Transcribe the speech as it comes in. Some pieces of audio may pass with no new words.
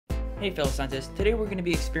Hey fellow scientists, today we're going to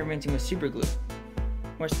be experimenting with superglue.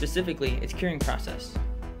 More specifically, its curing process.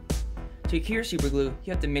 To cure superglue,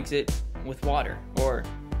 you have to mix it with water, or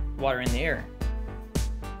water in the air.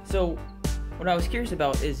 So, what I was curious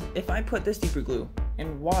about is, if I put this superglue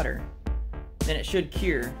in water, then it should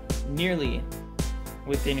cure nearly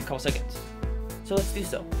within a couple seconds. So let's do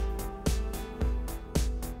so.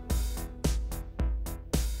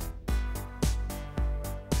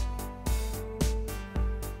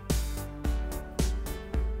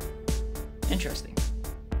 Interesting.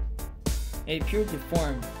 It appeared to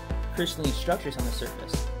form crystalline structures on the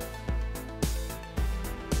surface.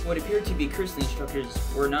 What appeared to be crystalline structures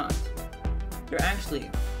were not. They're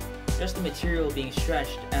actually just the material being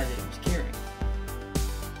stretched as it was curing.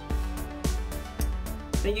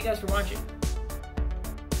 Thank you guys for watching.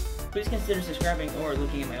 Please consider subscribing or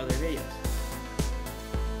looking at my other videos.